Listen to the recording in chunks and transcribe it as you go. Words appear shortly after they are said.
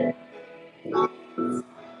We're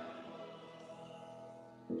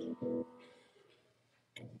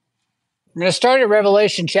going to start at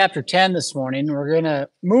Revelation chapter 10 this morning. We're going to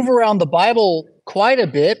move around the Bible quite a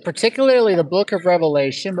bit, particularly the book of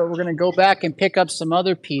Revelation, but we're going to go back and pick up some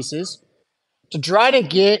other pieces to try to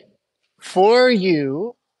get for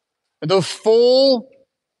you the full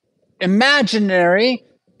imaginary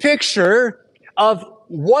picture of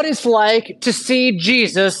what it's like to see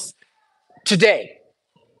Jesus today.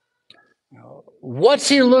 What's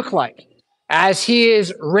he look like as he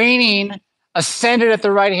is reigning, ascended at the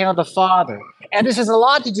right hand of the Father? And this has a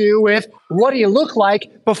lot to do with what he looked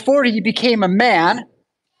like before he became a man,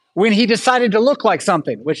 when he decided to look like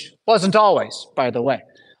something, which wasn't always, by the way.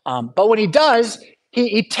 But when he does,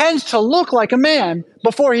 he tends to look like a man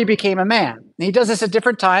before he became a man. And he does this at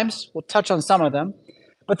different times. We'll touch on some of them.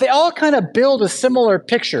 But they all kind of build a similar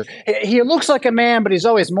picture. He looks like a man, but he's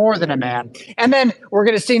always more than a man. And then we're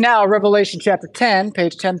going to see now, Revelation chapter 10,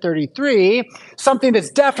 page 1033, something that's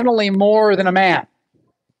definitely more than a man.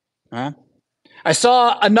 I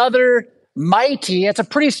saw another mighty. It's a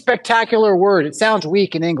pretty spectacular word. It sounds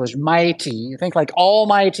weak in English, mighty. You think like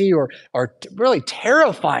almighty or really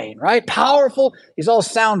terrifying, right? Powerful. These all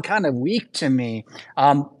sound kind of weak to me.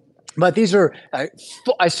 But these are,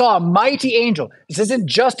 I saw a mighty angel. This isn't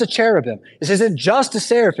just a cherubim. This isn't just a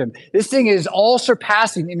seraphim. This thing is all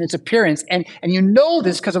surpassing in its appearance. And you know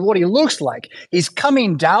this because of what he looks like. He's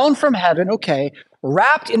coming down from heaven, okay,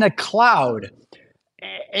 wrapped in a cloud.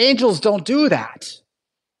 Angels don't do that.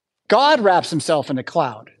 God wraps himself in a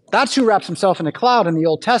cloud. That's who wraps himself in a cloud in the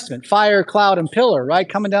Old Testament. Fire, cloud, and pillar, right?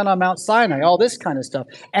 Coming down on Mount Sinai, all this kind of stuff.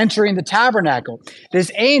 Entering the tabernacle.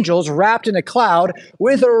 This angel's wrapped in a cloud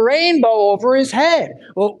with a rainbow over his head.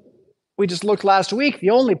 Well, we just looked last week. The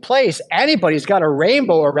only place anybody's got a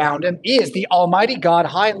rainbow around him is the Almighty God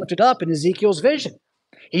high and lifted up in Ezekiel's vision.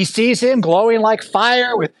 He sees him glowing like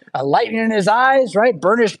fire with a lightning in his eyes, right?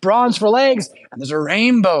 Burnished bronze for legs. And there's a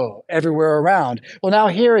rainbow everywhere around. Well, now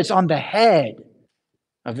here it's on the head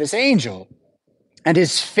of this angel, and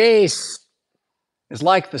his face is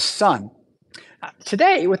like the sun.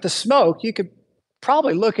 Today, with the smoke, you could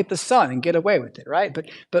probably look at the sun and get away with it, right?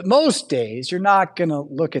 But most days, you're not going to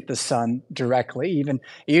look at the sun directly. Even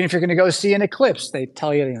if you're going to go see an eclipse, they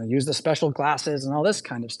tell you, use the special glasses and all this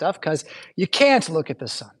kind of stuff because you can't look at the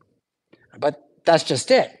sun. But that's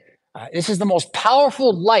just it. This is the most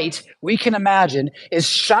powerful light we can imagine is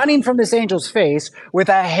shining from this angel's face with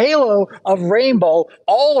a halo of rainbow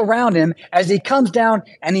all around him as he comes down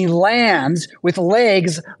and he lands with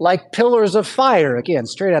legs like pillars of fire. Again,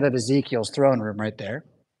 straight out of Ezekiel's throne room right there.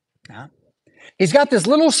 He's got this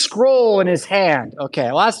little scroll in his hand. Okay,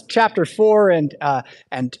 well, that's chapter 4 and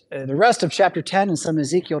the rest of chapter 10 and some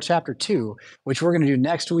Ezekiel chapter 2, which we're going to do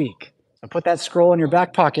next week. So put that scroll in your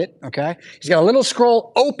back pocket, okay? He's got a little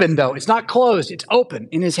scroll open, though. It's not closed. It's open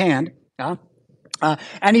in his hand.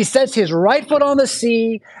 And he sets his right foot on the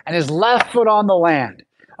sea and his left foot on the land.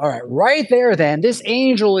 All right, right there, then, this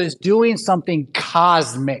angel is doing something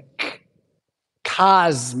cosmic.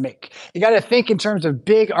 Cosmic. You got to think in terms of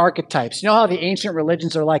big archetypes. You know how the ancient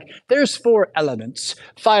religions are like, there's 4 elements,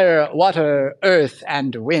 fire, water, earth,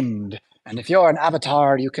 and wind. And if you're an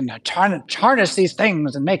avatar, you can harness these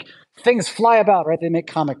things and make things fly about, right? They make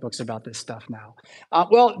comic books about this stuff now.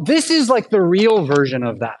 Well, this is like the real version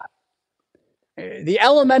of that. The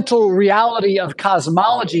elemental reality of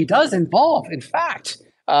cosmology does involve, in fact,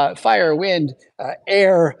 fire, wind,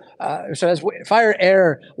 air. So that's fire,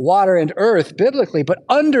 air, water, and earth biblically, but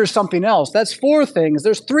under something else. That's 4 things.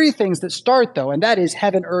 There's 3 things that start, though, and that is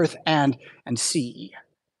heaven, earth, and sea.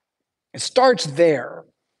 It starts there.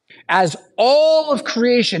 As all of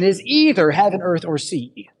creation is either heaven, earth, or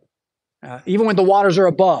sea. Even when the waters are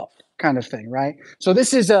above, kind of thing, right? So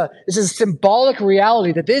this is a symbolic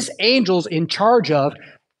reality that this angel's in charge of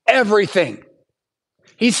everything.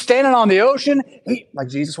 He's standing on the ocean, like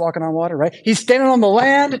Jesus walking on water, right? He's standing on the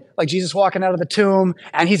land, like Jesus walking out of the tomb,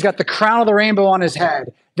 and he's got the crown of the rainbow on his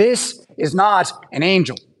head. This is not an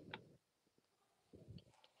angel.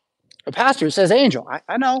 The pastor says angel.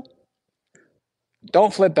 I know.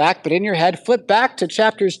 Don't flip back, but in your head, flip back to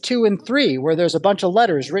chapters 2 and 3, where there's a bunch of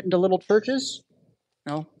letters written to little churches,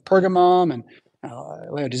 Pergamum and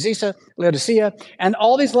Laodicea, and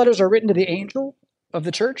all these letters are written to the angel of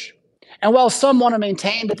the church. And while some want to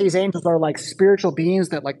maintain that these angels are like spiritual beings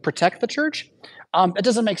that like protect the church, it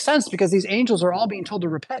doesn't make sense because these angels are all being told to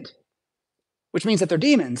repent, which means that they're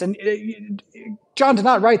demons. And John did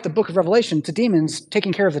not write the book of Revelation to demons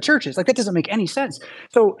taking care of the churches. Like, that doesn't make any sense.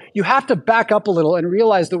 So you have to back up a little and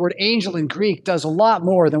realize the word angel in Greek does a lot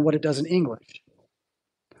more than what it does in English.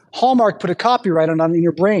 Hallmark put a copyright on it in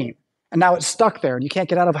your brain. And now it's stuck there, and you can't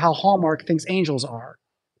get out of how Hallmark thinks angels are.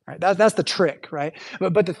 Right? That's the trick, right?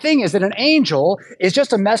 But the thing is that an angel is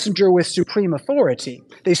just a messenger with supreme authority.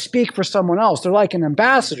 They speak for someone else. They're like an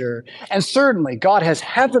ambassador. And certainly God has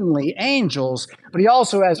heavenly angels, but he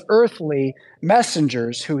also has earthly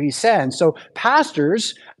messengers who he sends. So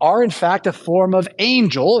pastors are in fact a form of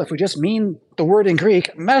angel, if we just mean the word in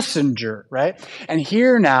Greek, messenger, right? And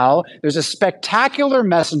here now, there's a spectacular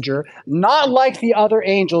messenger, not like the other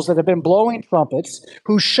angels that have been blowing trumpets,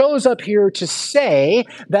 who shows up here to say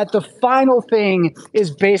that the final thing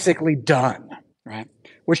is basically done, right?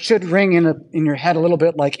 Which should ring in your head a little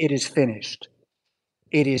bit like it is finished.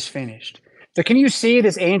 It is finished. So can you see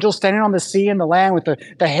this angel standing on the sea and the land with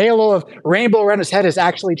the halo of rainbow around his head is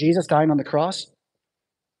actually Jesus dying on the cross?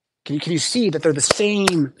 Can you see that they're the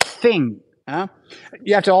same thing? Huh?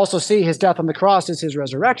 You have to also see his death on the cross is his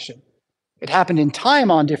resurrection. It happened in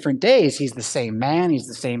time on different days. He's the same man. He's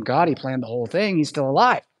the same God. He planned the whole thing. He's still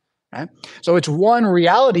alive. Right? So it's one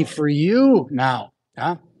reality for you now.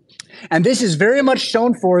 Huh? And this is very much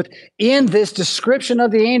shown forth in this description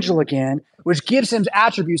of the angel again, which gives him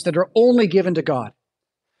attributes that are only given to God.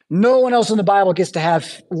 No one else in the Bible gets to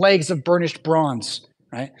have legs of burnished bronze.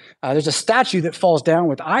 Right? There's a statue that falls down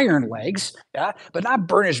with iron legs, yeah, but not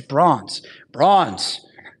burnished bronze. Bronze,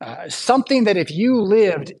 something that if you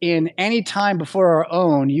lived in any time before our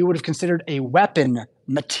own, you would have considered a weapon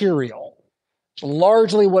material. It's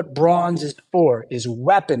largely what bronze is for, is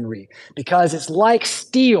weaponry, because it's like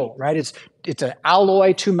steel, right? It's an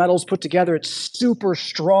alloy, two metals put together. It's super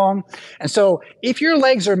strong. And so if your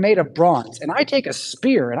legs are made of bronze and I take a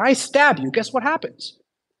spear and I stab you, guess what happens?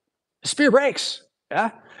 The spear breaks.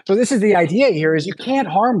 Yeah. So this is the idea here is you can't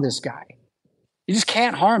harm this guy. You just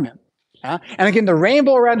can't harm him. Yeah? And again, the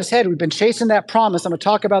rainbow around his head, we've been chasing that promise. I'm going to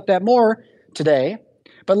talk about that more today.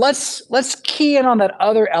 But let's key in on that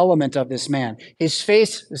other element of this man. His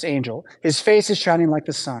face, this angel, his face is shining like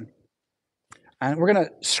the sun. And we're going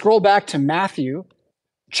to scroll back to Matthew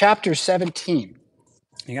chapter 17.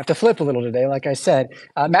 You have to flip a little today, like I said.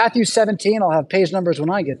 Matthew 17, I'll have page numbers when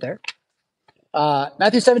I get there.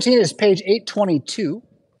 Matthew 17 is page 822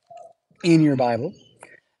 in your Bible.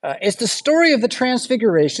 It's the story of the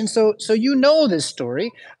transfiguration, so you know this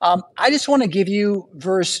story. I just want to give you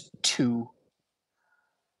verse 2,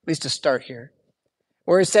 at least to start here,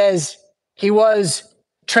 where it says, he was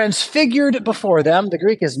transfigured before them. The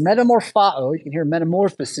Greek is metamorphao. You can hear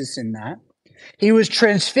metamorphosis in that. He was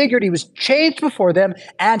transfigured, he was changed before them,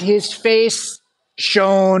 and his face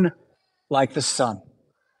shone like the sun.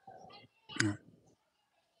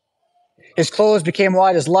 His clothes became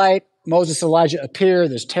white as light. Moses and Elijah appear.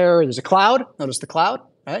 There's terror. There's a cloud. Notice the cloud,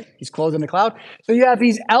 right? He's clothed in a cloud. So you have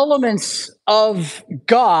these elements of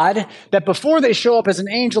God that before they show up as an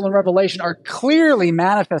angel in Revelation are clearly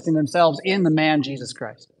manifesting themselves in the man Jesus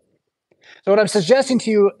Christ. So what I'm suggesting to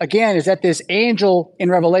you again is that this angel in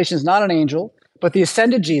Revelation is not an angel, but the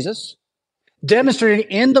ascended Jesus, demonstrating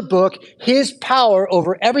in the book his power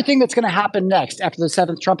over everything that's going to happen next after the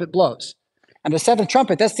seventh trumpet blows. And the seventh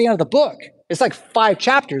trumpet, that's the end of the book. It's like 5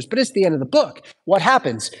 chapters, but it's the end of the book. What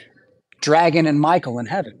happens? Dragon and Michael in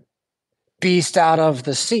heaven. Beast out of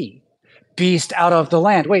the sea. Beast out of the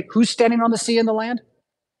land. Wait, who's standing on the sea and the land?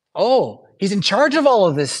 Oh, he's in charge of all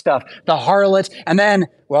of this stuff. The harlot. And then,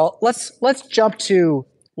 well, let's jump to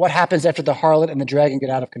what happens after the harlot and the dragon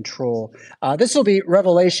get out of control. This will be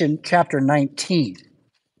Revelation chapter 19.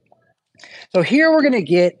 So here we're going to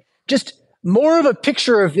get just more of a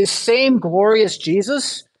picture of this same glorious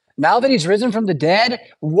Jesus, now that he's risen from the dead,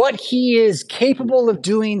 what he is capable of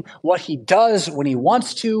doing, what he does when he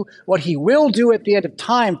wants to, what he will do at the end of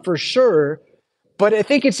time for sure. But I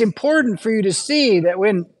think it's important for you to see that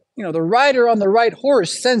when the rider on the right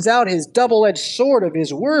horse sends out his double-edged sword of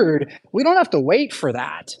his word, we don't have to wait for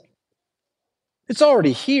that. It's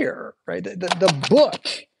already here, right? The book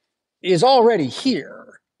is already here.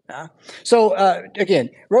 So again,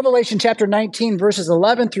 Revelation chapter 19, verses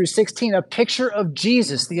 11 through 16, a picture of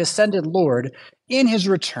Jesus, the ascended Lord, in his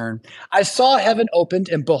return. I saw heaven opened,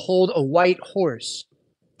 and behold, a white horse.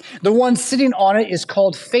 The one sitting on it is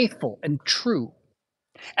called Faithful and True.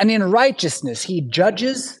 And in righteousness he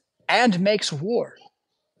judges and makes war.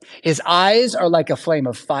 His eyes are like a flame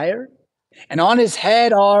of fire, and on his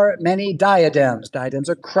head are many diadems. Diadems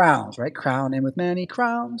are crowns, right? Crown him with many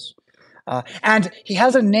crowns. And he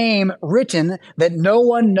has a name written that no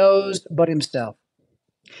one knows but himself.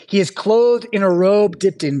 He is clothed in a robe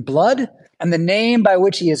dipped in blood, and the name by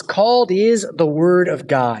which he is called is the Word of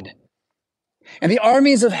God. And the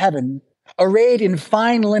armies of heaven, arrayed in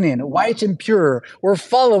fine linen, white and pure, were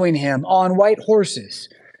following him on white horses.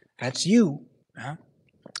 That's you.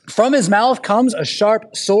 From his mouth comes a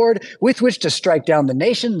sharp sword with which to strike down the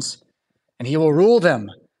nations, and he will rule them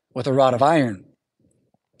with a rod of iron.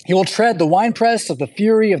 He will tread the winepress of the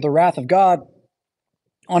fury of the wrath of God.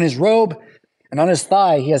 On his robe and on his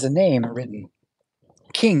thigh he has a name written,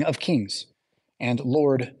 King of Kings and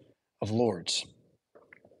Lord of Lords.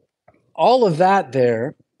 All of that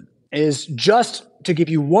there is just to give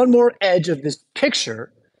you one more edge of this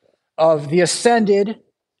picture of the ascended,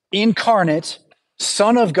 incarnate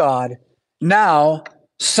Son of God, now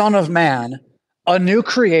Son of Man, a new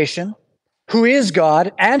creation, who is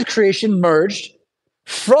God and creation merged,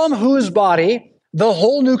 from whose body the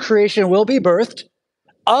whole new creation will be birthed,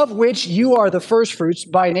 of which you are the firstfruits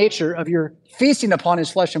by nature of your feasting upon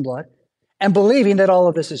his flesh and blood, and believing that all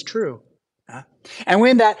of this is true. And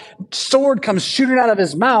when that sword comes shooting out of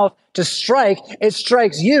his mouth to strike, it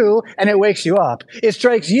strikes you and it wakes you up. It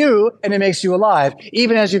strikes you and it makes you alive.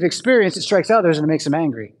 Even as you've experienced, it strikes others and it makes them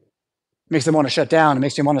angry. It makes them want to shut down. It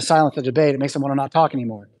makes them want to silence the debate. It makes them want to not talk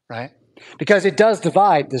anymore, right? Because it does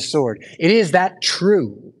divide, this sword. It is that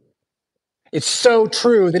true. It's so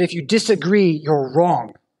true that if you disagree, you're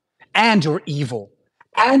wrong and you're evil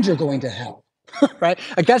and you're going to hell. Right?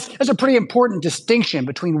 Like that's a pretty important distinction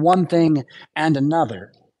between one thing and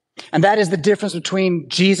another. And that is the difference between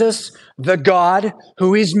Jesus, the God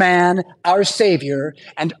who is man, our Savior,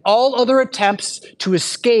 and all other attempts to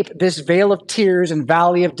escape this vale of tears and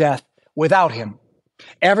valley of death without him.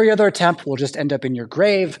 Every other attempt will just end up in your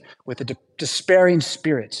grave with a despairing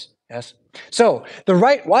spirit. Yes? So the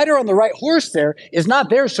rider on the right horse there is not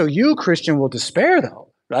there so you, Christian, will despair,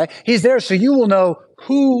 though. Right? He's there so you will know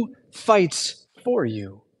who fights for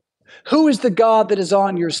you. Who is the God that is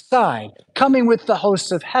on your side, coming with the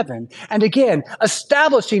hosts of heaven, and again,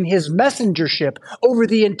 establishing his messengership over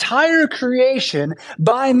the entire creation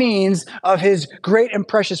by means of his great and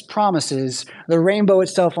precious promises, the rainbow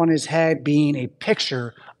itself on his head being a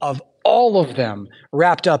picture of all of them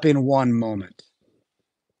wrapped up in one moment.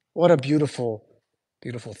 What a beautiful,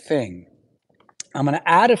 beautiful thing. I'm going to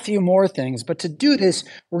add a few more things, but to do this,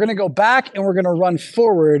 we're going to go back and we're going to run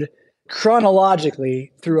forward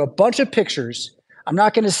chronologically through a bunch of pictures. I'm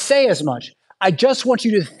not going to say as much. I just want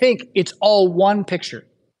you to think it's all one picture.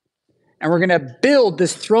 And we're going to build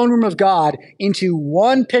this throne room of God into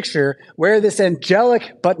one picture where this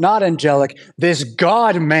angelic, but not angelic, this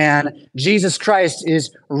God-man, Jesus Christ,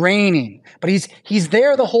 is reigning. But he's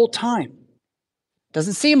there the whole time.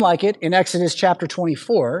 Doesn't seem like it in Exodus chapter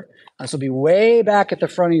 24. This will be way back at the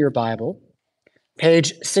front of your Bible,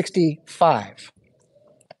 page 65.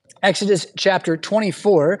 Exodus chapter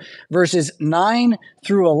 24, verses 9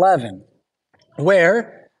 through 11,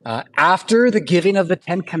 where after the giving of the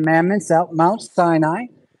Ten Commandments out Mount Sinai,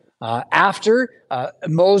 after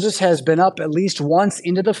Moses has been up at least once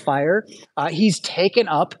into the fire, he's taken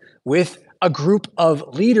up with a group of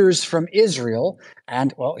leaders from Israel.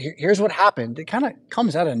 And, well, here's what happened. It kind of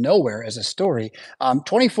comes out of nowhere as a story.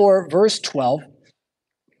 24, verse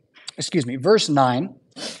 9.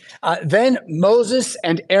 Then Moses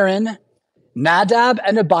and Aaron, Nadab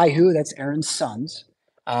and Abihu, that's Aaron's sons,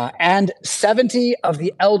 and 70 of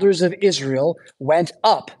the elders of Israel went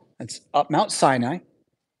up, that's up Mount Sinai,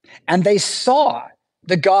 and they saw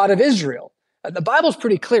the God of Israel. The Bible's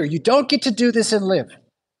pretty clear. You don't get to do this and live.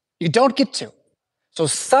 You don't get to. So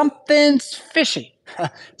something's fishy.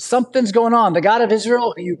 Something's going on. The God of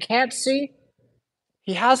Israel, who you can't see,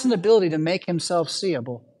 he has an ability to make himself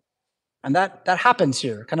seeable. And that happens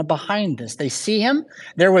here, kind of behind this. They see him.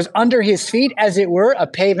 There was under his feet, as it were, a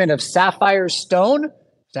pavement of sapphire stone.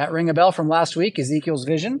 Does that ring a bell from last week, Ezekiel's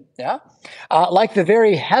vision? Yeah. Like the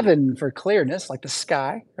very heaven for clearness, like the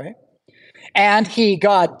sky, right? And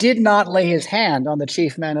God did not lay his hand on the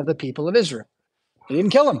chief men of the people of Israel. He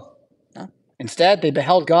didn't kill him. No. Instead, they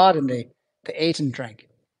beheld God and they ate and drank.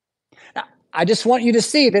 Now, I just want you to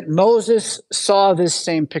see that Moses saw this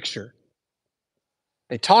same picture.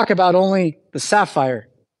 They talk about only the sapphire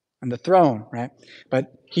and the throne, right?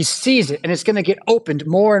 But he sees it, and it's going to get opened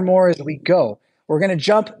more and more as we go. We're going to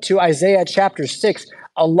jump to Isaiah chapter 6.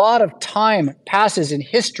 A lot of time passes in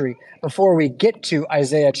history before we get to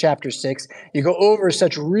Isaiah chapter 6. You go over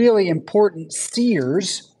such really important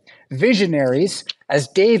seers, visionaries, as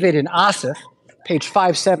David and Asaph, page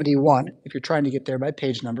 571, if you're trying to get there by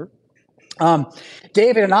page number.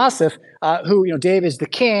 David and Asaph, who, David is the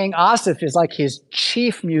king, Asaph is like his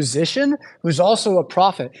chief musician, who's also a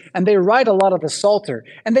prophet, and they write a lot of the Psalter,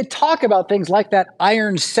 and they talk about things like that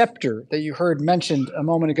iron scepter that you heard mentioned a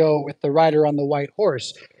moment ago with the rider on the white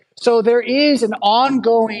horse. So there is an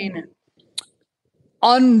ongoing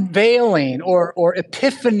unveiling or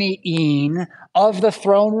epiphanying of the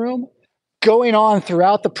throne room, going on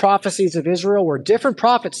throughout the prophecies of Israel where different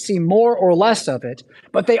prophets see more or less of it,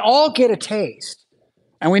 but they all get a taste.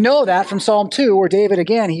 And we know that from Psalm 2, where David,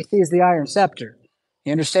 again, he sees the iron scepter.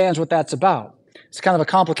 He understands what that's about. It's kind of a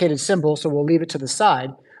complicated symbol, so we'll leave it to the side.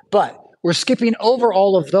 But we're skipping over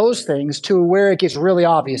all of those things to where it gets really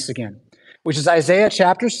obvious again, which is Isaiah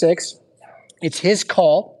chapter 6. It's his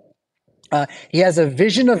call. He has a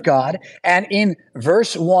vision of God. And in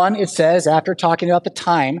verse 1, it says, after talking about the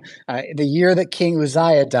time, the year that King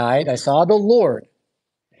Uzziah died, I saw the Lord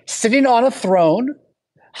sitting on a throne,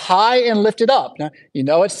 high and lifted up. Now, you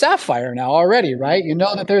know it's sapphire now already, right? You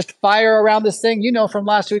know that there's fire around this thing. You know from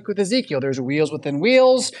last week with Ezekiel, there's wheels within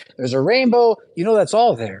wheels. There's a rainbow. You know that's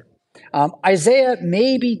all there. Isaiah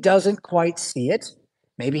maybe doesn't quite see it.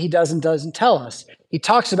 Maybe he doesn't tell us. He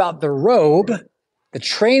talks about the robe. The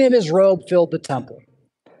train of his robe filled the temple.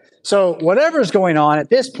 So whatever's going on at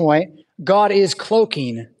this point, God is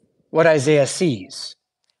cloaking what Isaiah sees.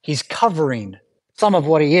 He's covering some of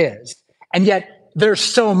what he is. And yet there's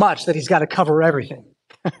so much that he's got to cover everything.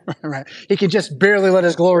 Right? He can just barely let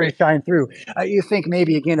his glory shine through. You think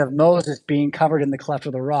maybe again of Moses being covered in the cleft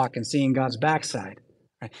of the rock and seeing God's backside.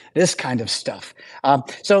 Right? This kind of stuff.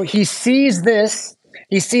 So he sees this.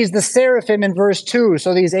 He sees the seraphim in verse 2.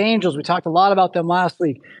 So these angels, we talked a lot about them last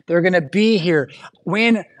week. They're going to be here.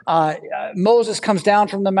 When Moses comes down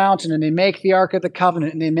from the mountain and they make the Ark of the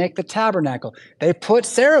Covenant and they make the tabernacle, they put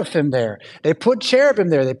seraphim there. They put cherubim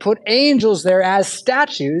there. They put angels there as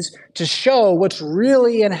statues to show what's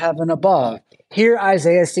really in heaven above. Here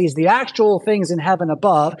Isaiah sees the actual things in heaven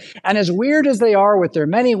above, and as weird as they are with their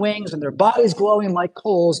many wings and their bodies glowing like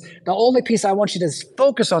coals, the only piece I want you to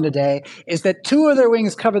focus on today is that 2 of their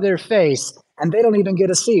wings cover their face, and they don't even get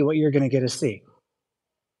to see what you're going to get to see.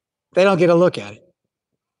 They don't get to look at it,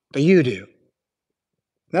 but you do.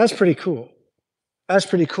 That's pretty cool. That's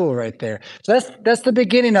pretty cool right there. So that's the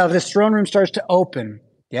beginning of this throne room starts to open.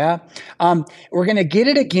 Yeah. We're going to get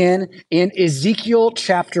it again in Ezekiel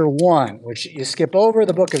chapter 1, which you skip over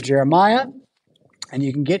the book of Jeremiah and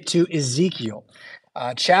you can get to Ezekiel.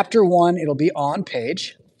 Chapter 1, it'll be on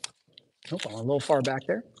page, I'm a little far back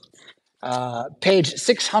there, page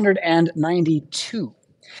 692.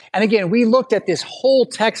 And again, we looked at this whole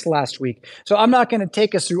text last week, so I'm not going to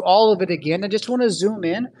take us through all of it again. I just want to zoom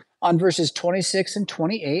in on verses 26 and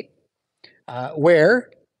 28, where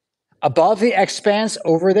above the expanse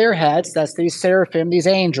over their heads, that's these seraphim, these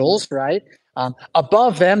angels, right?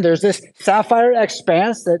 Above them, there's this sapphire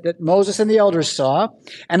expanse that Moses and the elders saw.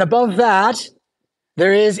 And above that,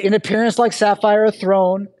 there is, in appearance like sapphire, a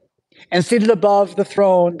throne. And seated above the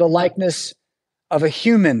throne, the likeness of a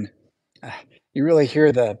human. You really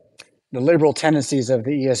hear the liberal tendencies of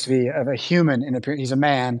the ESV, of a human in appearance. He's a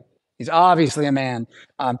man. He's obviously a man.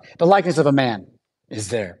 The likeness of a man is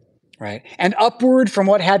there. Right. And upward from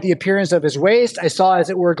what had the appearance of his waist, I saw as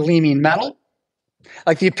it were gleaming metal,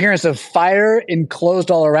 like the appearance of fire enclosed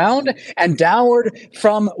all around, and downward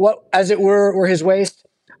from what as it were his waist,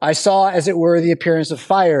 I saw as it were the appearance of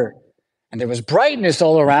fire. And there was brightness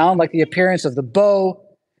all around, like the appearance of the bow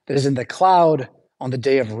that is in the cloud on the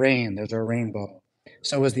day of rain. There's a rainbow.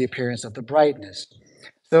 So was the appearance of the brightness.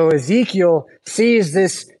 So Ezekiel sees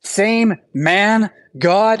this same man,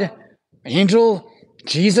 God, angel,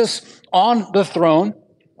 Jesus on the throne,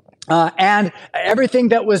 and everything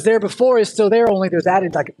that was there before is still there, only there's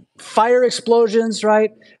added like fire explosions, right?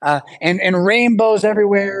 And rainbows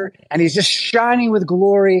everywhere, and he's just shining with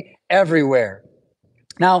glory everywhere.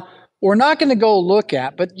 Now, we're not going to go look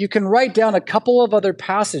at, but you can write down a couple of other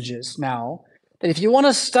passages now that if you want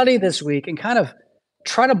to study this week and kind of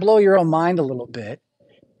try to blow your own mind a little bit,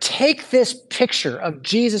 take this picture of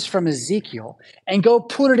Jesus from Ezekiel and go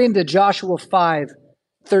put it into Joshua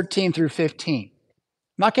 5:13 through 15. I'm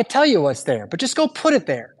not going to tell you what's there, but just go put it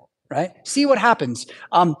there, right? See what happens.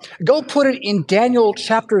 Go put it in Daniel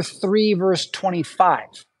chapter 3, verse 25.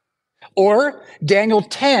 Or Daniel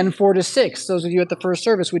 10, 4-6. Those of you at the first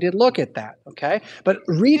service, we did look at that, okay? But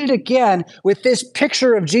read it again with this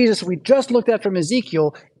picture of Jesus we just looked at from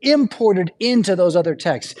Ezekiel imported into those other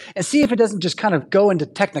texts. And see if it doesn't just kind of go into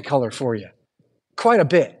Technicolor for you. Quite a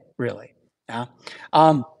bit, really. Yeah?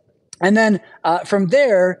 And then from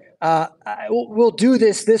there, we'll do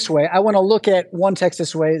this way. I want to look at one text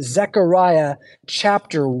this way, Zechariah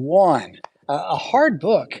chapter 1, a hard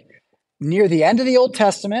book near the end of the Old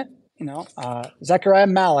Testament. Zechariah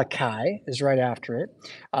Malachi is right after it.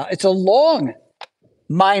 It's a long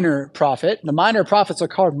minor prophet. The minor prophets are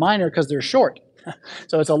called minor because they're short.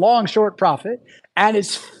 So it's a long, short prophet. And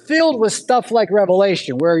it's filled with stuff like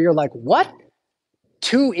Revelation, where you're like, what?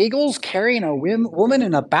 two eagles carrying a woman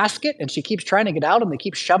in a basket, and she keeps trying to get out, and they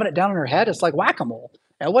keep shoving it down in her head. It's like whack-a-mole.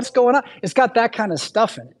 Now, what's going on? It's got that kind of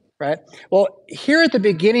stuff in it, right? Well, here at the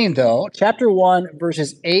beginning, though, chapter 1,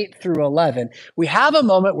 verses 8 through 11, we have a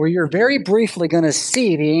moment where you're very briefly going to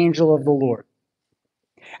see the angel of the Lord.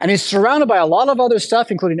 And he's surrounded by a lot of other stuff,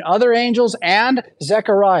 including other angels and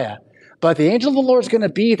Zechariah. But the angel of the Lord is going to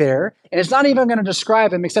be there, and it's not even going to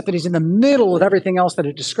describe him except that he's in the middle of everything else that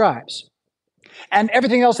it describes. And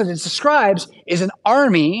everything else that it describes is an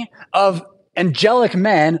army of angelic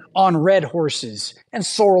men on red horses and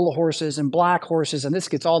sorrel horses and black horses. And this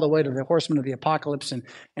gets all the way to the horsemen of the apocalypse in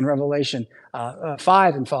Revelation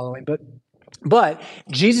 5 and following. But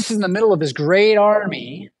Jesus is in the middle of this great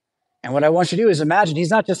army. And what I want you to do is imagine he's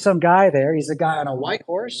not just some guy there. He's a guy on a white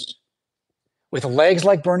horse with legs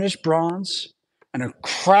like burnished bronze and a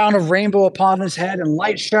crown of rainbow upon his head and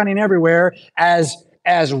light shining everywhere as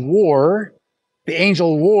war, the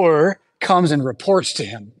angel war, comes and reports to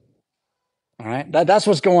him. All right, that's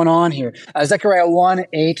what's going on here. Zechariah 1,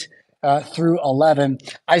 8 through 11.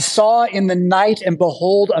 I saw in the night, and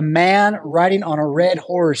behold, a man riding on a red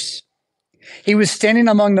horse. He was standing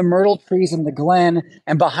among the myrtle trees in the glen,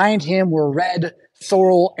 and behind him were red,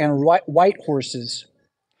 sorrel, and white horses.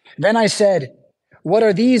 Then I said, "What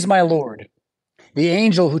are these, my Lord?" The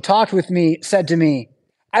angel who talked with me said to me,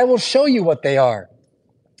 "I will show you what they are."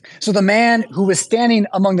 So the man who was standing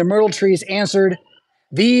among the myrtle trees answered,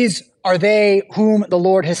 "These are they whom the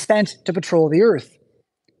Lord has sent to patrol the earth."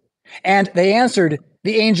 And they answered,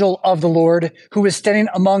 "The angel of the Lord who is standing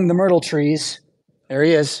among the myrtle trees." There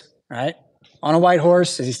he is, right? On a white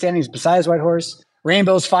horse. Is he standing beside his white horse?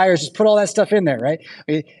 Rainbows, fires, just put all that stuff in there, right?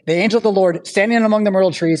 The angel of the Lord standing among the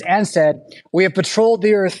myrtle trees and said, "We have patrolled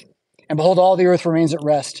the earth, and behold, all the earth remains at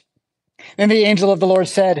rest." Then the angel of the Lord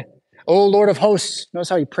said, "O Lord of hosts," notice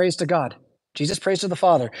how he prays to God. Jesus prays to the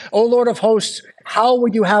Father. "O Lord of hosts, how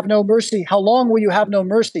will you have no mercy? How long will you have no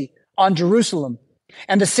mercy on Jerusalem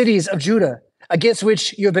and the cities of Judah, against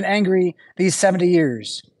which you have been angry these 70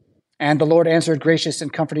 years? And the Lord answered gracious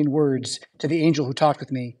and comforting words to the angel who talked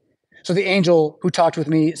with me. So the angel who talked with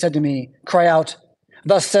me said to me, "Cry out,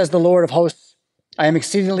 thus says the Lord of hosts, I am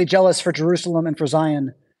exceedingly jealous for Jerusalem and for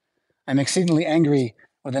Zion. I am exceedingly angry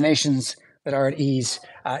with the nations that are at ease."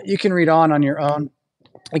 You can read on your own.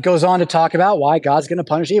 It goes on to talk about why God's going to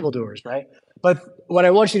punish evildoers, right? But what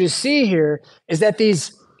I want you to see here is that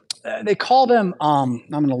these, they call them, I'm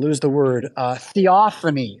going to lose the word,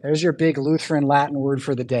 theophany. There's your big Lutheran Latin word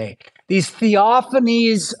for the day. These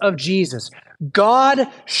theophanies of Jesus. God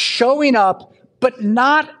showing up, but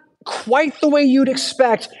not quite the way you'd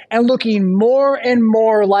expect, and looking more and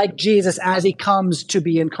more like Jesus as he comes to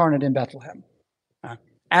be incarnate in Bethlehem,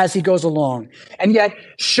 as he goes along. And yet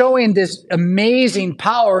showing this amazing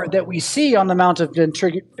power that we see on the Mount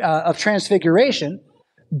of Transfiguration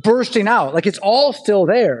bursting out. Like it's all still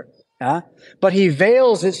there, but he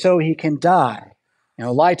veils it so he can die.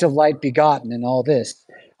 Light of light begotten and all this.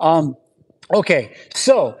 Okay,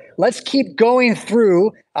 so let's keep going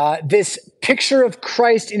through this picture of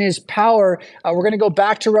Christ in his power. We're going to go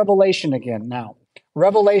back to Revelation again now.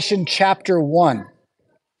 Revelation chapter 1.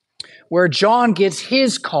 Where John gets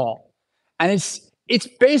his call. And it's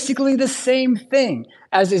basically the same thing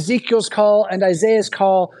as Ezekiel's call and Isaiah's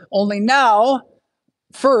call, only now,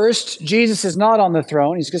 first, Jesus is not on the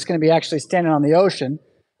throne. He's just going to be actually standing on the ocean,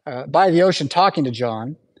 by the ocean talking to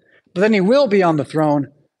John. But then he will be on the throne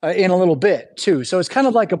in a little bit, too. So it's kind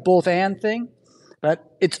of like a both and thing, but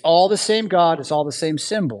it's all the same God. It's all the same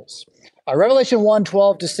symbols. Revelation 1,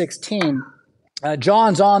 12 to 16,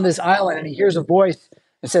 John's on this island and he hears a voice.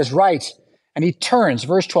 It says, "Write," and he turns,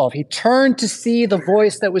 verse 12, he turned to see the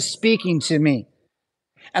voice that was speaking to me.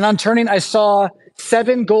 And on turning, I saw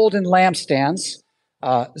 7 golden lampstands,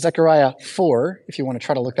 Zechariah 4, if you want to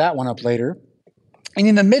try to look that one up later. And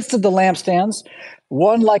in the midst of the lampstands,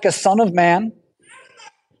 one like a son of man,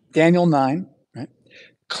 Daniel 9, right?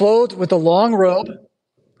 Clothed with a long robe,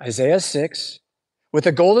 Isaiah 6, with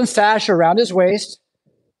a golden sash around his waist,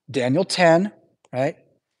 Daniel 10, right?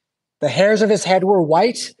 The hairs of his head were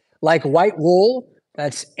white, like white wool.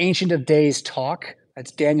 That's Ancient of Days talk.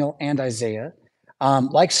 That's Daniel and Isaiah.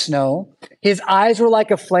 Like snow. His eyes were like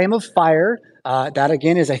a flame of fire. That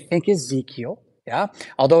again is, I think, Ezekiel. Yeah,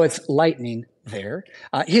 although it's lightning there.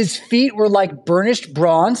 His feet were like burnished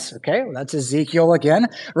bronze. Okay, well, that's Ezekiel again.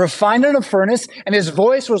 Refined in a furnace. And his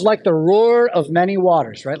voice was like the roar of many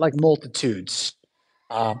waters, right? Like multitudes.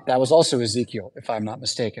 That was also Ezekiel, if I'm not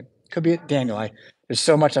mistaken. Could be Daniel. There's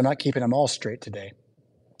so much, I'm not keeping them all straight today.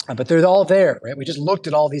 But they're all there, right? We just looked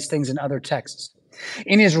at all these things in other texts.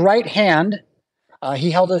 In his right hand,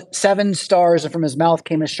 He held 7 stars, and from his mouth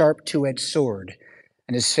came a sharp two-edged sword,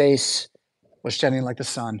 and his face was shining like the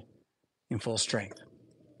sun in full strength.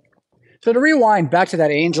 So to rewind back to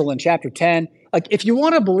that angel in chapter 10, like if you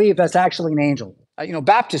want to believe that's actually an angel,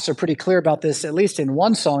 Baptists are pretty clear about this, at least in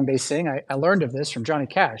one song they sing. I learned of this from Johnny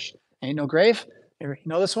Cash. Ain't no grave. You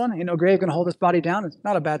know this one? Ain't no grave gonna hold this body down. It's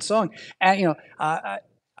not a bad song. And,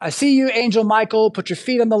 I see you, Angel Michael, put your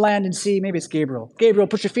feet on the land and sea. Maybe it's Gabriel. Gabriel,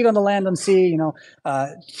 put your feet on the land and sea.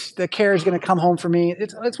 The care is going to come home for me.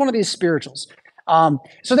 It's one of these spirituals.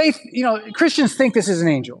 So Christians think this is an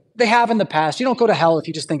angel. They have in the past. You don't go to hell if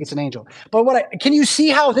you just think it's an angel. But can you see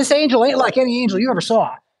how this angel ain't like any angel you ever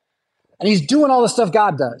saw? And he's doing all the stuff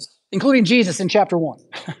God does, including Jesus in chapter 1,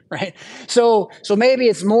 right? So maybe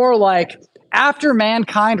it's more like after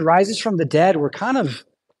mankind rises from the dead, we're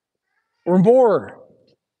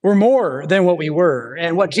more than what we were.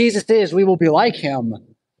 And what Jesus is, we will be like him.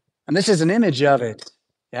 And this is an image of it.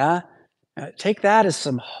 Yeah? Take that as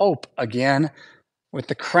some hope again, with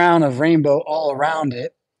the crown of rainbow all around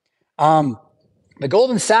it. The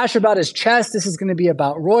golden sash about his chest, this is going to be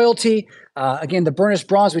about royalty. Again, the burnished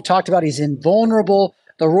bronze we talked about, he's invulnerable.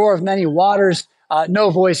 The roar of many waters, no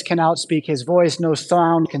voice can outspeak his voice. No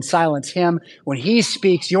sound can silence him. When he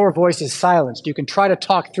speaks, your voice is silenced. You can try to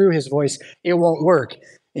talk through his voice. It won't work.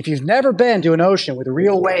 If you've never been to an ocean with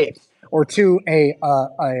real waves or to a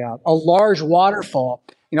large waterfall,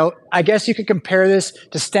 I guess you could compare this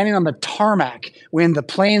to standing on the tarmac when the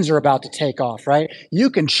planes are about to take off, right? You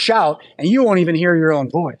can shout and you won't even hear your own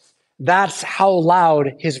voice. That's how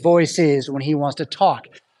loud his voice is when he wants to talk.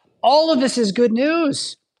 All of this is good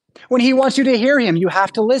news. When he wants you to hear him, you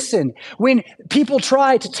have to listen. When people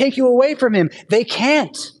try to take you away from him, they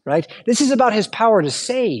can't, right? This is about his power to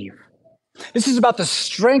save. This is about the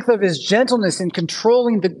strength of his gentleness in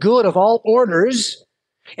controlling the good of all orders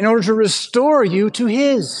in order to restore you to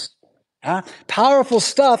his. Powerful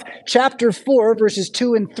stuff. Chapter 4, verses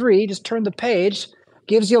 2 and 3, just turn the page,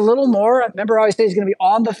 gives you a little more. Remember how I say he's going to be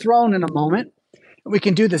on the throne in a moment. We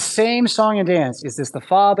can do the same song and dance. Is this the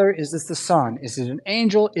Father? Is this the Son? Is it an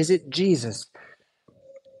angel? Is it Jesus?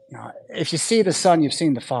 If you see the Son, you've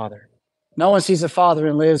seen the Father. No one sees the Father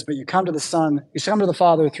and lives, but you come to the Son. You come to the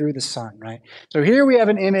Father through the Son, right? So here we have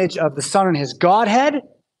an image of the Son and his Godhead.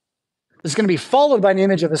 This is going to be followed by an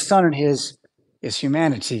image of the Son and his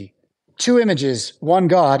humanity. 2 images, one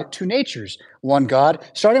God, 2 natures, one God.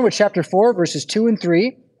 Starting with chapter 4, verses 2 and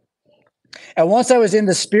 3. And once I was in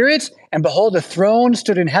the Spirit, and behold, a throne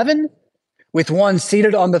stood in heaven, with one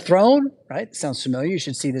seated on the throne, right? Sounds familiar. You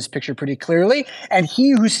should see this picture pretty clearly. And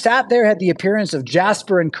he who sat there had the appearance of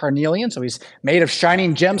jasper and carnelian, so he's made of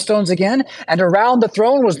shining gemstones again. And around the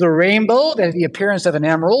throne was the rainbow that had the appearance of an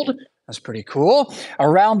emerald. That's pretty cool.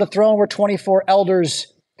 Around the throne were 24 elders.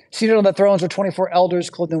 Seated on the thrones were 24 elders,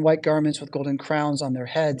 clothed in white garments with golden crowns on their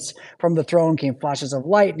heads. From the throne came flashes of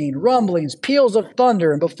lightning, rumblings, peals of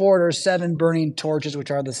thunder, and before it are 7 burning torches,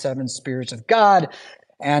 which are the 7 spirits of God,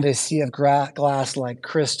 and a sea of glass like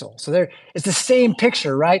crystal. So there, it's the same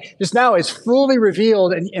picture, right? Just now it's fully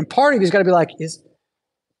revealed, and part of you's got to be like, is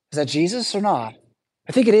that Jesus or not?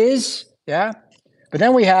 I think it is, yeah. But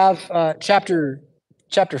then we have chapter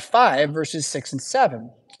 5, verses 6 and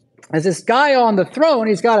 7. As this guy on the throne,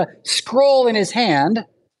 he's got a scroll in his hand,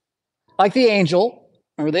 like the angel.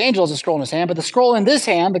 Remember, the angel has a scroll in his hand, but the scroll in this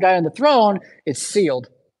hand, the guy on the throne, it's sealed.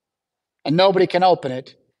 And nobody can open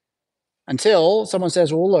it until someone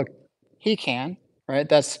says, well, look, he can, right?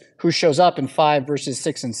 That's who shows up in 5, verses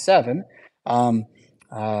 6 and 7.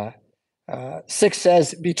 6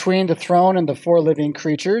 says, between the throne and the 4 living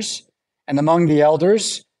creatures, and among the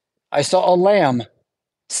elders, I saw a lamb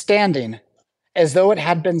standing as though it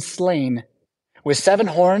had been slain, with 7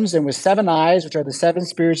 horns and with 7 eyes, which are the 7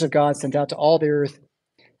 spirits of God sent out to all the earth.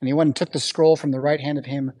 And he went and took the scroll from the right hand of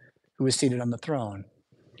him who was seated on the throne.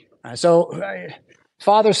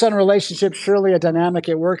 Father-son relationship, surely a dynamic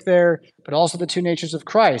at work there, but also the 2 natures of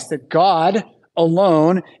Christ, that God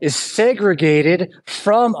alone is segregated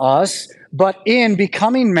from us, but in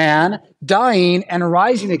becoming man, dying and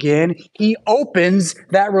rising again, he opens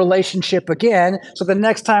that relationship again. So the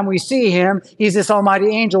next time we see him, he's this almighty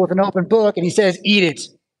angel with an open book, and he says, eat it.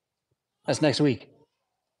 That's next week.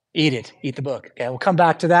 Eat it. Eat the book. Okay, we'll come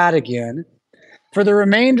back to that again. For the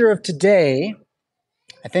remainder of today,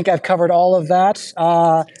 I think I've covered all of that.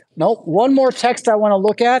 One more text I want to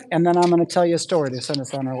look at, and then I'm going to tell you a story to send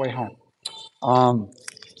us on our way home.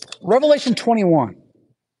 Revelation 21.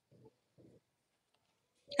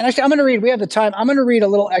 And actually, I'm going to read, we have the time, I'm going to read a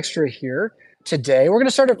little extra here today. We're going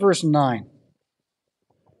to start at verse 9.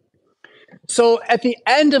 So at the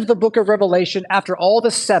end of the book of Revelation, after all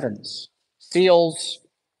the sevens, seals,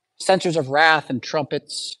 censers of wrath, and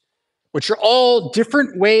trumpets, which are all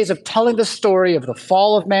different ways of telling the story of the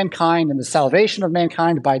fall of mankind and the salvation of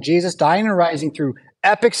mankind by Jesus dying and rising through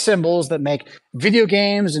epic symbols that make video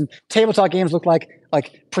games and tabletop games look like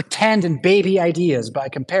pretend and baby ideas by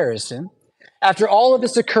comparison. After all of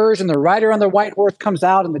this occurs and the rider on the white horse comes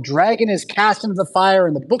out and the dragon is cast into the fire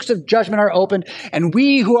and the books of judgment are opened and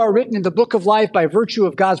we who are written in the book of life by virtue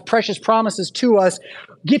of God's precious promises to us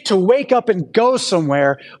get to wake up and go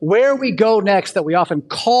somewhere, where we go next that we often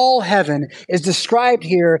call heaven is described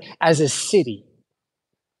here as a city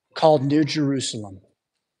called New Jerusalem.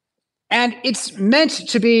 And it's meant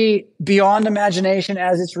to be beyond imagination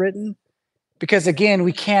as it's written, because again,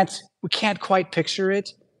 we can't quite picture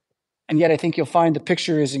it. And yet I think you'll find the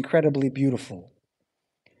picture is incredibly beautiful.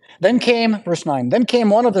 Then came, verse 9, then came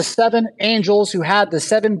one of the 7 angels who had the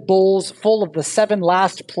 7 bowls full of the 7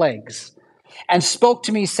 last plagues, and spoke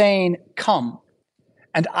to me, saying, Come,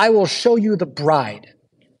 and I will show you the bride,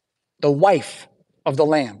 the wife of the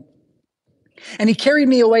Lamb. And he carried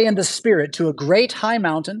me away in the Spirit to a great high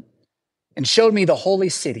mountain, and showed me the holy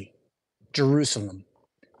city, Jerusalem,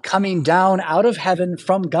 coming down out of heaven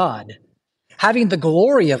from God, having the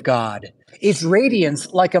glory of God, its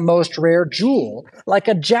radiance like a most rare jewel, like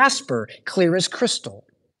a jasper, clear as crystal.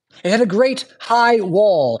 It had a great high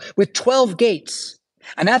wall with 12 gates,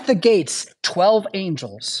 and at the gates 12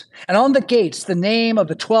 angels, and on the gates the name of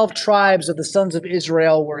the 12 tribes of the sons of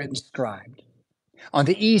Israel were inscribed. On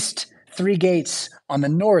the east, 3 gates, on the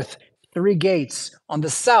north, 3 gates, on the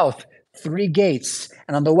south, 3 gates,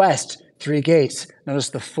 and on the west, 3 gates. Notice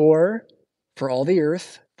the 4 for all the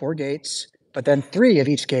earth, 4 gates, but then 3 of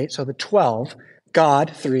each gate, so the 12.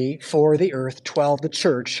 God, 3, 4 the earth, 12 the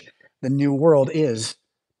church. The new world is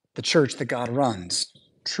the church that God runs.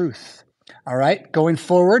 Truth. All right, going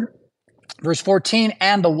forward, verse 14,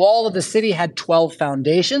 and the wall of the city had 12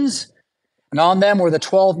 foundations, and on them were the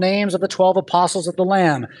 12 names of the 12 apostles of the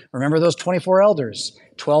Lamb. Remember those 24 elders,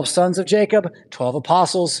 12 sons of Jacob, 12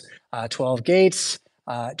 apostles, 12 gates,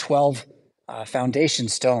 12 foundation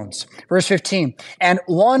stones. Verse 15, and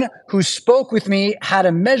one who spoke with me had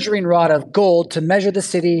a measuring rod of gold to measure the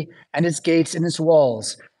city and its gates and its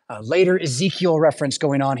walls. Later Ezekiel reference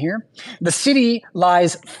going on here. The city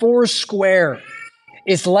lies 4 square,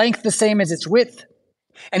 its length the same as its width.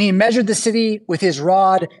 And he measured the city with his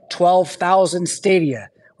rod, 12,000 stadia.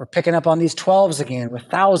 We're picking up on these 12s again with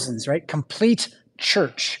thousands, right? Complete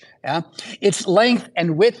church. Yeah? Its length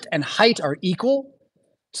and width and height are equal.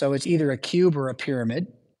 So it's either a cube or a pyramid.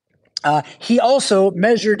 He also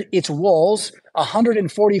measured its walls,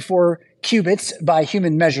 144 cubits by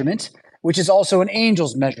human measurement, which is also an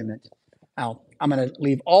angel's measurement. Now, I'm going to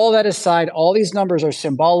leave all that aside. All these numbers are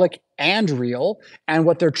symbolic and real. And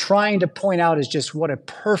what they're trying to point out is just what a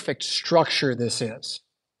perfect structure this is.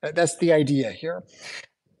 That's the idea here.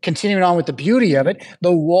 Continuing on with the beauty of it,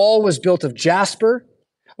 the wall was built of jasper,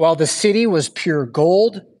 while the city was pure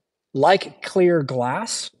gold, like clear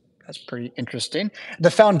glass. That's pretty interesting.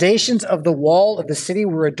 The foundations of the wall of the city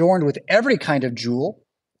were adorned with every kind of jewel.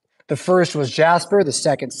 The first was jasper, the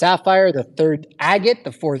second sapphire, the third agate,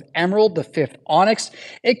 the fourth emerald, the fifth onyx.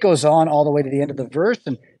 It goes on all the way to the end of the verse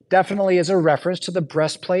and definitely is a reference to the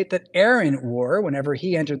breastplate that Aaron wore whenever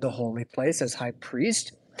he entered the holy place as high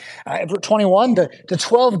priest. Verse 21, the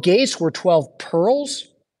 12 gates were 12 pearls.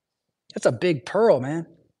 That's a big pearl, man.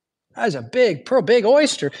 That is a big pearl, big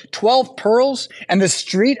oyster. 12 pearls, and the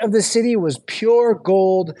street of the city was pure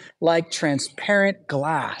gold like transparent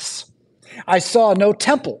glass. I saw no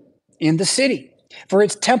temple in the city, for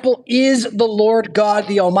its temple is the Lord God,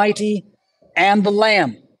 the Almighty, and the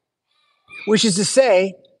Lamb. Which is to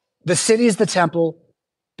say, the city is the temple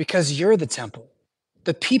because you're the temple.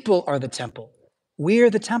 The people are the temple. We're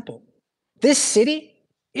the temple. This city,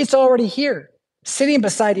 it's already here, sitting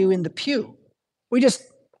beside you in the pew. We just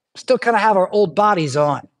still kind of have our old bodies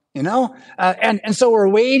on, you know? And so we're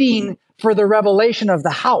waiting for the revelation of the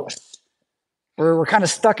house. We're kind of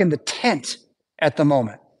stuck in the tent at the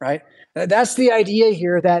moment, right? That's the idea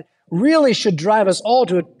here that really should drive us all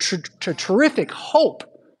to a terrific hope,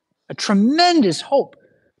 a tremendous hope,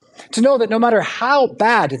 to know that no matter how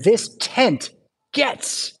bad this tent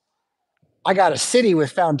gets, I got a city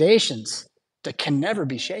with foundations that can never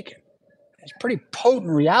be shaken. It's a pretty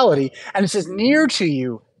potent reality, and it's as near to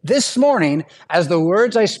you this morning as the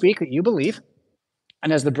words I speak that you believe,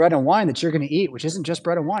 and as the bread and wine that you're going to eat, which isn't just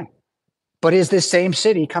bread and wine, but is this same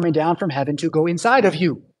city coming down from heaven to go inside of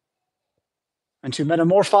you and to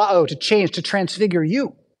metamorpho, to change, to transfigure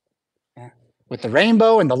you with the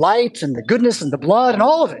rainbow and the light and the goodness and the blood and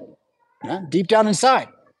all of it deep down inside.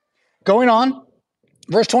 Going on,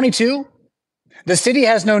 verse 22, The city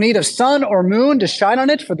has no need of sun or moon to shine on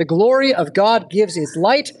it, for the glory of God gives its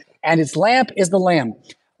light, and its lamp is the Lamb.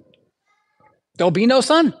 There'll be no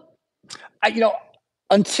sun.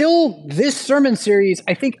 Until this sermon series,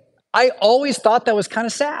 I think I always thought that was kind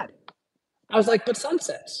of sad. I was like, but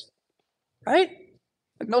sunsets, right?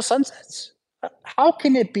 Like no sunsets. How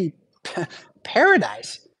can it be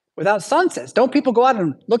paradise without sunsets? Don't people go out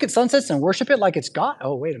and look at sunsets and worship it like it's God?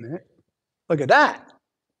 Oh, wait a minute. Look at that.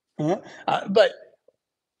 But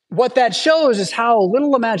what that shows is how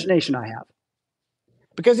little imagination I have.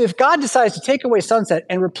 Because if God decides to take away sunset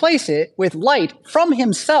and replace it with light from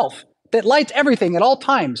himself that lights everything at all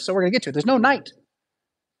times, so we're going to get to it, there's no night.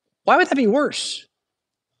 Why would that be worse?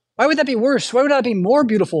 Why would that be worse? Why would that be more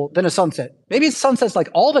beautiful than a sunset? Maybe it's sunsets like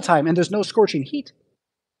all the time and there's no scorching heat.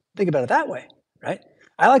 Think about it that way, right?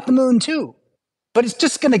 I like the moon too, but it's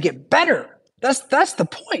just going to get better. That's the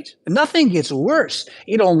point. Nothing gets worse.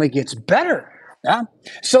 It only gets better. Yeah?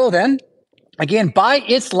 So then, again, by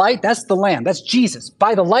its light, that's the Lamb, that's Jesus.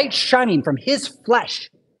 By the light shining from his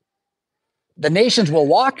flesh, the nations will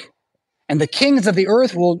walk, and the kings of the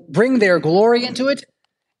earth will bring their glory into it,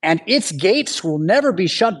 and its gates will never be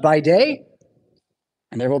shut by day,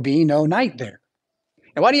 and there will be no night there.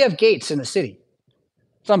 And why do you have gates in the city?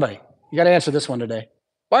 Somebody, you got to answer this one today.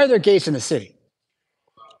 Why are there gates in the city?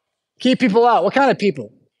 Keep people out. What kind of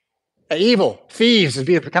people? Evil, thieves would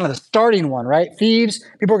be kind of the starting one, right? Thieves,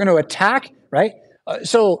 people are going to attack, right?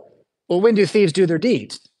 When do thieves do their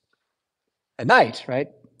deeds? At night, right?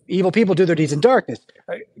 Evil people do their deeds in darkness.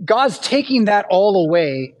 God's taking that all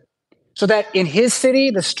away so that in his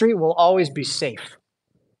city, the street will always be safe.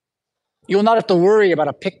 You will not have to worry about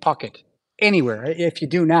a pickpocket anywhere. If you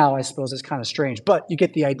do now, I suppose it's kind of strange, but you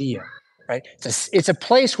get the idea, right? It's a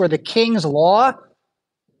place where the king's law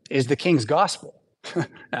is the king's gospel,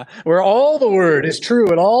 where all the word is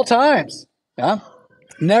true at all times. Yeah?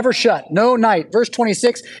 Never shut, no night. Verse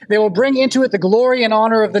 26, they will bring into it the glory and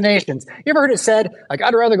honor of the nations. You ever heard it said, like,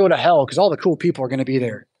 I'd rather go to hell because all the cool people are going to be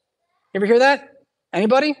there? You ever hear that?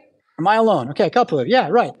 Anybody? Am I alone? Okay, a couple of you. Yeah,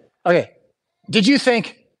 right. Okay. Did you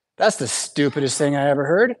think, that's the stupidest thing I ever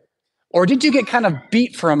heard? Or did you get kind of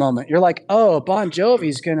beat for a moment? You're like, oh, Bon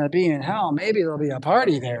Jovi's going to be in hell. Maybe there'll be a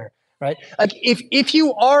party there, right? Like, if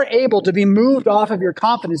you are able to be moved off of your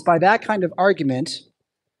confidence by that kind of argument,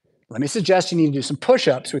 let me suggest you need to do some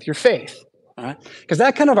push-ups with your faith, all right? Because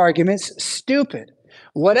that kind of argument's stupid.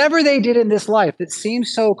 Whatever they did in this life that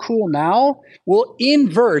seems so cool now will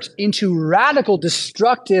invert into radical,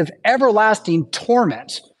 destructive, everlasting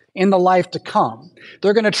torment in the life to come.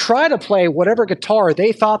 They're going to try to play whatever guitar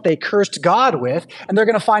they thought they cursed God with, and they're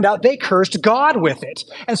going to find out they cursed God with it.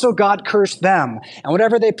 And so God cursed them. And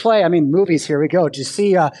whatever they play, I mean, movies, here we go. Did you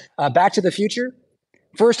see Back to the Future?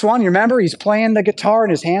 First one, you remember, he's playing the guitar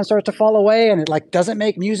and his hand starts to fall away and it like doesn't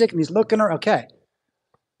make music and he's looking at her. Okay,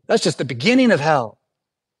 that's just the beginning of hell.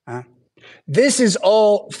 This is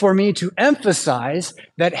all for me to emphasize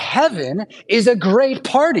that heaven is a great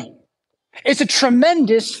party. It's a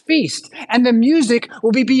tremendous feast, and the music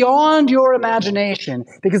will be beyond your imagination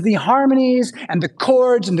because the harmonies and the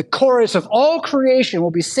chords and the chorus of all creation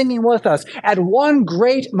will be singing with us at one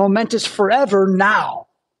great momentous forever now.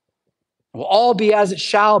 It will all be as it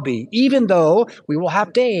shall be, even though we will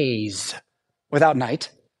have days without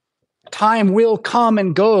night. Time will come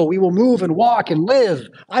and go. We will move and walk and live.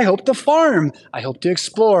 I hope to farm. I hope to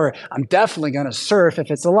explore. I'm definitely going to surf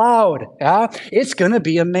if it's allowed. Yeah? It's going to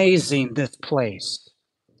be amazing, this place.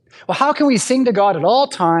 Well, how can we sing to God at all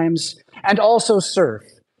times and also surf?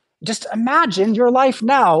 Just imagine your life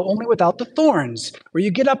now, only without the thorns, where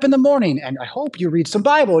you get up in the morning and I hope you read some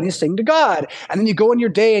Bible and you sing to God. And then you go in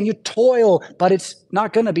your day and you toil, but it's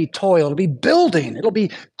not going to be toil. It'll be building. It'll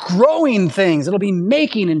be growing things. It'll be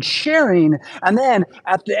making and sharing. And then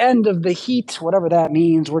at the end of the heat, whatever that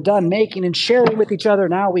means, we're done making and sharing with each other.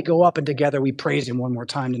 Now we go up and together we praise him one more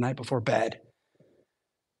time tonight before bed.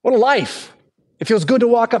 What a life. It feels good to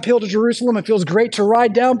walk uphill to Jerusalem. It feels great to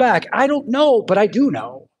ride down back. I don't know, but I do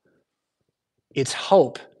know. It's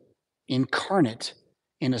hope incarnate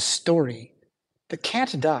in a story that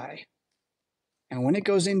can't die. And when it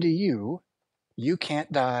goes into you, you can't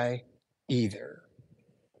die either.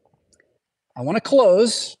 I want to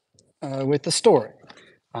close with the story.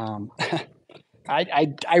 I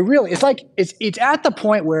really, it's at the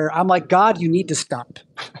point where I'm like, God, you need to stop.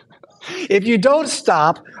 If you don't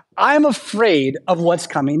stop, I'm afraid of what's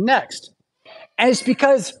coming next. And it's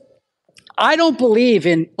because I don't believe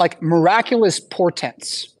in like miraculous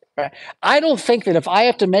portents. Right? I don't think that if I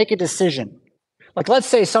have to make a decision, like let's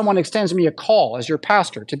say someone extends me a call as your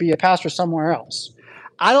pastor to be a pastor somewhere else,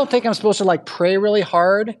 I don't think I'm supposed to like pray really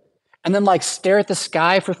hard and then like stare at the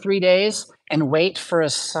sky for 3 days and wait for a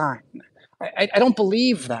sign. I don't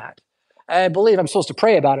believe that. I believe I'm supposed to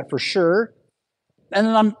pray about it for sure. And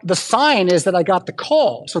then the sign is that I got the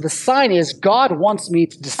call. So the sign is God wants me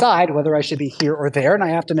to decide whether I should be here or there, and I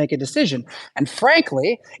have to make a decision. And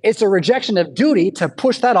frankly, it's a rejection of duty to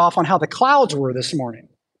push that off on how the clouds were this morning.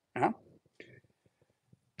 Yeah?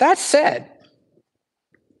 That said,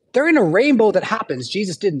 during a rainbow that happens,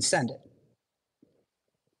 Jesus didn't send it.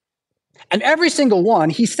 And every single one,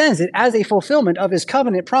 he sends it as a fulfillment of his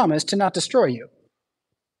covenant promise to not destroy you.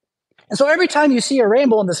 And so every time you see a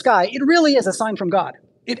rainbow in the sky, it really is a sign from God.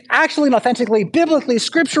 It actually and authentically, biblically,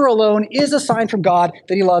 scripture alone is a sign from God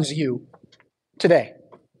that he loves you today.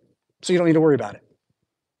 So you don't need to worry about it.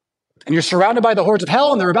 And you're surrounded by the hordes of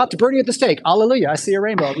hell, and they're about to burn you at the stake. Hallelujah, I see a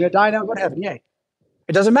rainbow. I'm going to die now, go to heaven. Yay.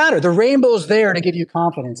 It doesn't matter. The rainbow's there to give you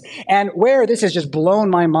confidence. And where this has just blown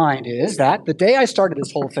my mind is that the day I started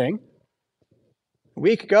this whole thing, a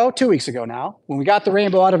week ago, 2 weeks ago now, when we got the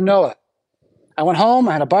rainbow out of Noah, I went home,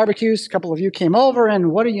 I had a barbecue, a couple of you came over,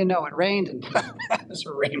 and what do you know, it rained, and there's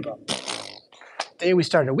a rainbow. The day we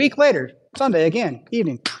started, a week later, Sunday again,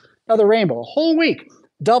 evening, another rainbow, a whole week,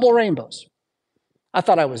 double rainbows. I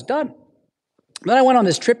thought I was done. Then I went on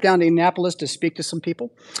this trip down to Indianapolis to speak to some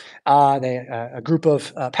people, a group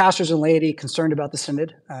of pastors and laity concerned about the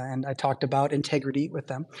synod, and I talked about integrity with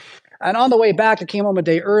them. And on the way back, I came home a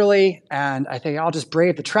day early, and I think I'll just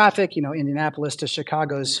brave the traffic, Indianapolis to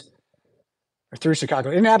through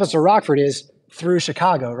Chicago. Indianapolis to Rockford is through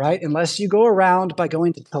Chicago, right? Unless you go around by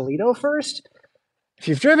going to Toledo first. If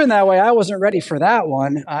you've driven that way, I wasn't ready for that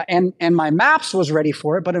one. And my maps was ready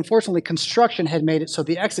for it, but unfortunately construction had made it so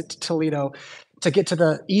the exit to Toledo to get to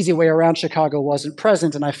the easy way around Chicago wasn't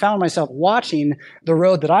present. And I found myself watching the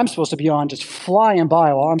road that I'm supposed to be on just flying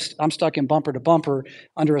by while I'm stuck in bumper to bumper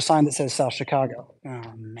under a sign that says South Chicago.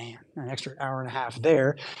 Oh man, an extra hour and a half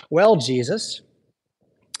there. Well, Jesus,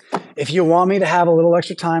 if you want me to have a little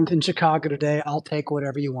extra time in Chicago today, I'll take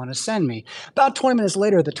whatever you want to send me. About 20 minutes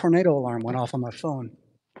later, the tornado alarm went off on my phone.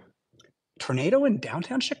 Tornado in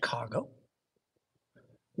downtown Chicago?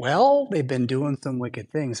 Well, they've been doing some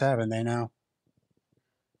wicked things, haven't they now?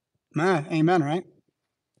 Amen, right?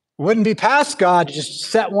 Wouldn't be past God to just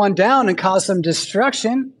set one down and cause some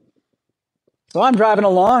destruction. So I'm driving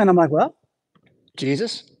along and I'm like, well,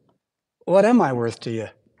 Jesus, what am I worth to you?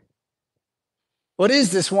 What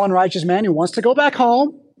is this one righteous man who wants to go back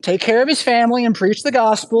home, take care of his family, and preach the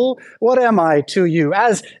gospel? What am I to you?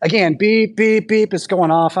 As, again, beep, beep, beep, it's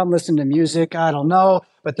going off. I'm listening to music. I don't know.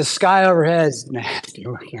 But the sky overhead is nasty.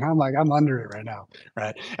 I'm like, I'm under it right now,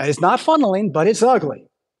 right? And it's not funneling, but it's ugly.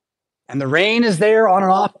 And the rain is there on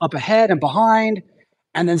and off, up ahead and behind.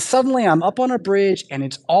 And then suddenly I'm up on a bridge, and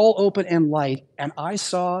it's all open and light. And I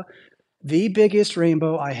saw the biggest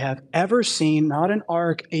rainbow I have ever seen, not an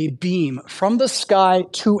arc, a beam from the sky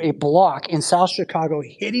to a block in South Chicago,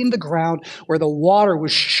 hitting the ground where the water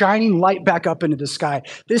was shining light back up into the sky.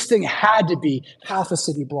 This thing had to be half a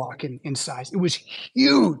city block in size. It was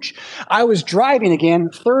huge. I was driving again,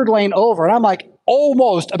 third lane over, and I'm like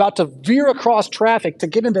almost about to veer across traffic to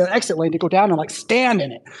get into the exit lane to go down and like stand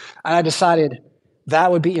in it. And I decided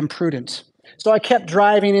that would be imprudent. So I kept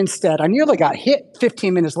driving instead. I nearly got hit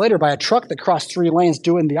 15 minutes later by a truck that crossed 3 lanes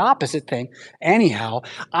doing the opposite thing. Anyhow,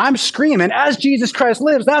 I'm screaming, as Jesus Christ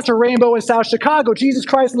lives, that's a rainbow in South Chicago. Jesus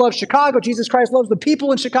Christ loves Chicago. Jesus Christ loves the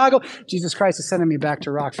people in Chicago. Jesus Christ is sending me back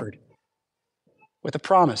to Rockford with a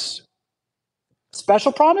promise.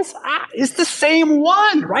 Special promise? It's the same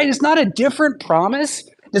one, right? It's not a different promise.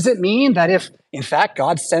 Does it mean that if, in fact,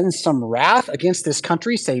 God sends some wrath against this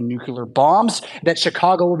country, say nuclear bombs, that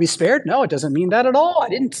Chicago will be spared? No, it doesn't mean that at all. I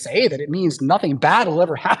didn't say that it means nothing bad will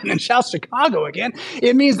ever happen in South Chicago again.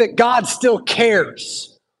 It means that God still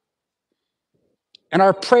cares. And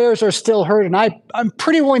our prayers are still heard. And I'm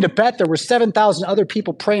pretty willing to bet there were 7,000 other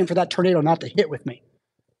people praying for that tornado not to hit with me.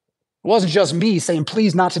 It wasn't just me saying,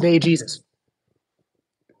 please, not today, Jesus.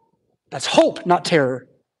 That's hope, not terror.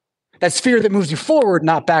 That's fear that moves you forward,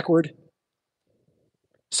 not backward.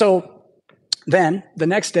 So then the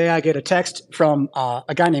next day I get a text from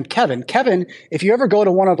a guy named Kevin. Kevin, if you ever go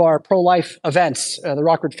to one of our pro-life events, the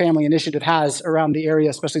Rockford Family Initiative has around the area,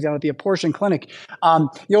 especially down at the abortion clinic,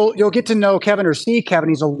 you'll get to know Kevin or see Kevin.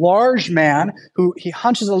 He's a large man he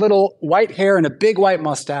hunches a little white hair and a big white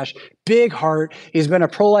mustache, big heart. He's been a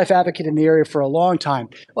pro-life advocate in the area for a long time.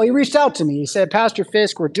 Well, he reached out to me. He said, Pastor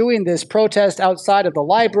Fisk, we're doing this protest outside of the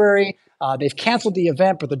library. They've canceled the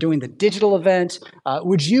event, but they're doing the digital event.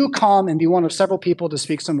 Would you come and be one of several people to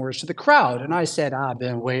speak some words to the crowd? And I said, I've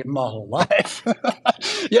been waiting my whole life.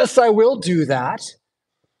 Yes, I will do that.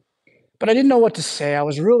 but I didn't know what to say. I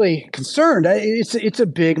was really concerned. It's a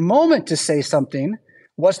big moment to say something.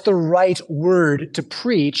 What's the right word to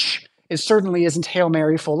preach? It certainly isn't Hail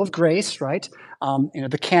Mary, full of grace, right?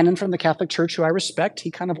 The canon from the Catholic Church, who I respect,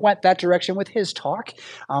 he kind of went that direction with his talk.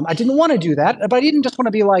 I didn't want to do that, but I didn't just want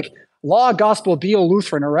to be like, law, gospel, be a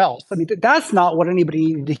Lutheran or else. I mean, that's not what anybody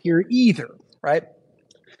needed to hear either, right?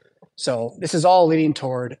 So this is all leading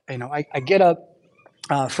toward, I get up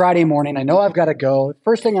Friday morning. I know I've got to go.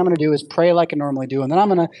 First thing I'm going to do is pray like I normally do, and then I'm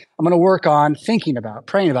going to work on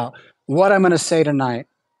praying about what I'm going to say tonight.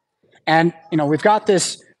 And we've got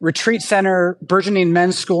this retreat center, burgeoning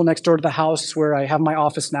men's school next door to the house where I have my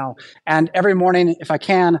office now. And every morning, if I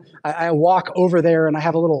can, I walk over there, and I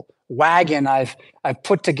have a little wagon I've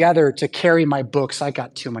put together to carry my books. I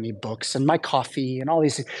got too many books and my coffee and all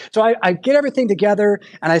these things. So I get everything together,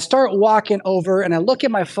 and I start walking over, and I look at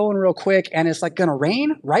my phone real quick, and it's like gonna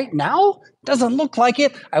rain right now. Doesn't look like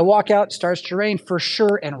it. I walk out, it starts to rain for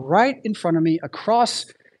sure, and right in front of me, across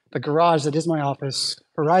the garage that is my office,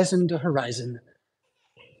 horizon to horizon,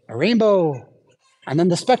 a rainbow, and then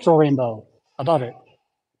the spectral rainbow above it.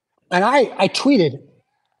 And I tweeted,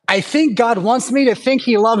 I think God wants me to think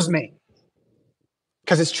he loves me,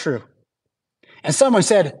 because it's true. And someone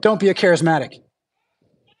said, don't be a charismatic,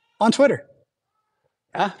 on Twitter.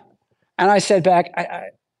 Yeah? And I said back,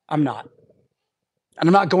 I'm not. And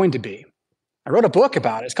I'm not going to be. I wrote a book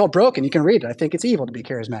about it. It's called Broken. You can read it. I think it's evil to be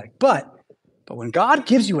charismatic. But when God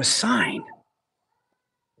gives you a sign,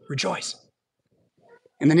 rejoice.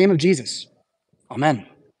 In the name of Jesus, amen.